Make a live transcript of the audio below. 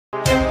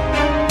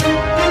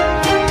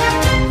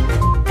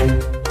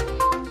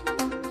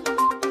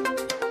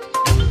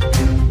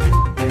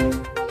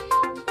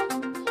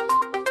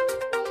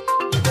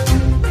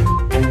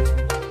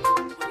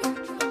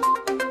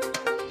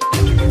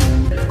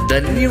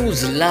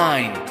News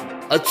line,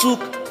 अचूक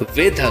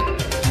वेधक.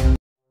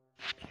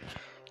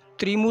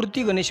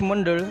 त्रिमूर्ती गणेश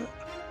मंडळ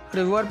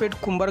रविवारपेठ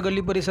कुंभार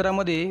गल्ली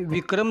परिसरामध्ये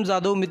विक्रम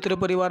जाधव मित्र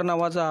परिवार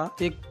नावाचा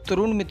एक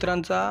तरुण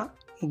मित्रांचा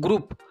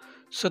ग्रुप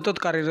सतत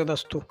कार्यरत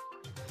असतो.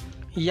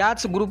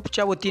 याच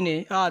ग्रुपच्या वतीने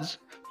आज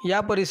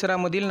या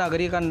परिसरामधील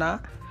नागरिकांना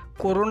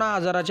कोरोना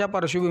आजाराच्या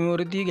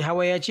पार्श्वभूमीवरती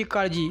घ्यावयाची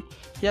काळजी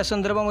या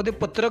संदर्भामध्ये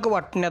पत्रक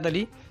वाटण्यात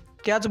आली.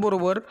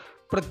 त्याचबरोबर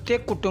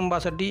प्रत्येक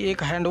कुटुंबासाठी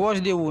एक हँडवॉश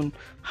देऊन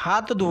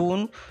हात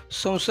धुवून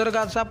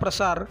संसर्गाचा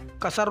प्रसार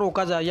कसा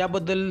रोखायचा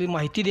याबद्दल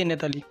माहिती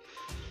देण्यात आली.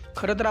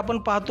 खरं तर आपण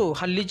पाहतो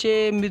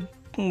हल्लीचे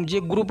जे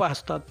ग्रुप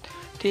असतात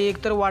ते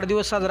एकतर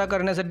वाढदिवस साजरा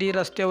करण्यासाठी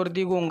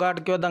रस्त्यावरती गोंगाट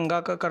किंवा दंगा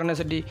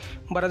करण्यासाठी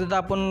बऱ्याचदा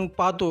आपण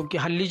पाहतो की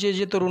हल्लीचे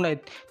जे तरुण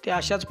आहेत ते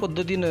अशाच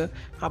पद्धतीनं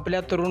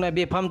आपल्या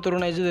बेफाम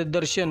तरुणाचं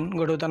दर्शन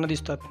घडवताना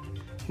दिसतात.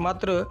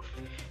 मात्र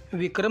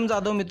विक्रम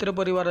जाधव मित्र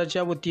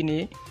परिवाराच्या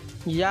वतीने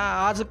या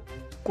आज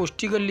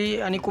कोष्टी गल्ली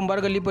आणि कुंभार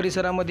गल्ली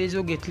परिसरामध्ये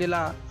जो घेतलेला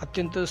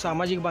अत्यंत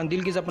सामाजिक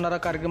बांधिलकी जपणारा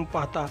कार्यक्रम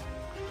पाहता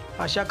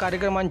अशा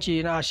कार्यक्रमांची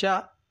अशा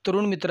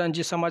तरुण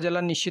मित्रांची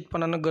समाजाला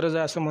निश्चितपणानं गरज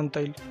आहे असं म्हणता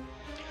येईल.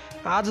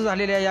 आज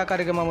झालेल्या या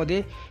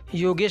कार्यक्रमामध्ये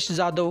योगेश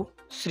जाधव,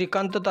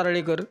 श्रीकांत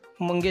तारळेकर,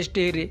 मंगेश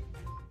टेहरे,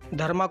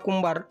 धर्मा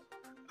कुंभार,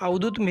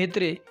 अवधूत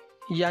मेहत्रे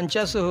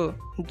यांच्यासह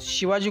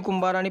शिवाजी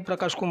कुंभार आणि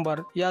प्रकाश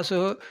कुंभार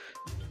यासह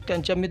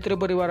त्यांच्या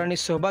मित्रपरिवाराने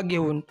सहभाग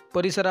घेऊन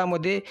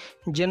परिसरामध्ये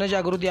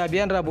जनजागृती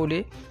अभियान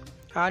राबवले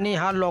आणि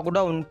हा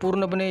लॉकडाऊन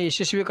पूर्णपणे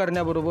यशस्वी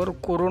करण्याबरोबर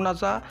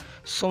कोरोनाचा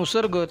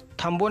संसर्ग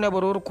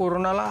थांबवण्याबरोबर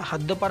कोरोनाला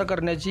हद्दपार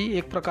करण्याची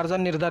एक प्रकारचा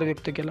निर्धार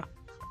व्यक्त केला.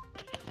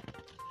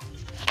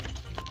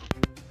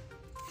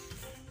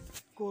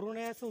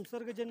 कोरोना या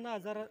संसर्गजन्य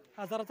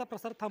आजाराचा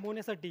प्रसार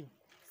थांबवण्यासाठी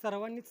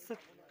सर्वांनीच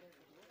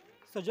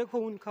सजग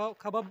होऊन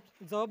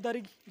जबाबदारी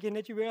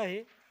घेण्याची वेळ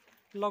आहे.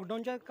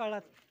 लॉकडाऊनच्या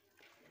काळात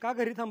का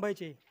घरी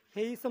थांबायचे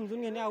हेही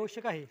समजून घेणे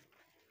आवश्यक आहे.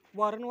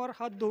 वारंवार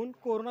हात धुवून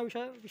कोरोना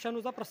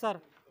विषाणूचा प्रसार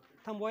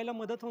थांबवायला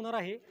मदत होणार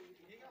आहे.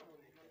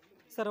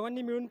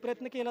 सर्वांनी मिळून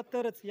प्रयत्न केला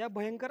तरच या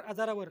भयंकर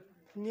आजारावर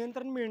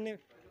नियंत्रण मिळणे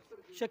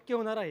शक्य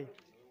होणार आहे.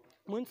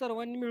 म्हणून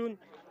सर्वांनी मिळून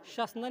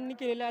शासनाने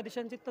केलेल्या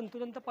आदेशांचे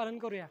तंतोतंत पालन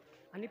करूया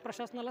आणि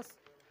प्रशासनाला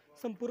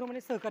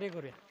संपूर्णपणे सहकार्य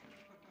करूया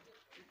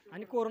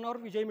आणि कोरोनावर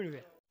विजय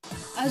मिळवूया.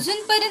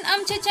 अजूनपर्यंत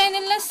आमच्या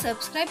चॅनलला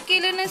सबस्क्राईब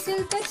केलं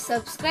नसेल तर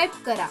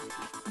सबस्क्राईब करा,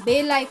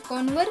 बेल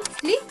आयकॉनवर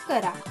क्लिक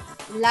करा,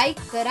 लाईक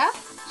करा,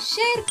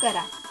 शेअर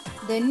करा.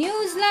 द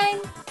न्यूज लाईन,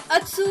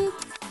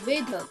 अचूक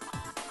वेधक.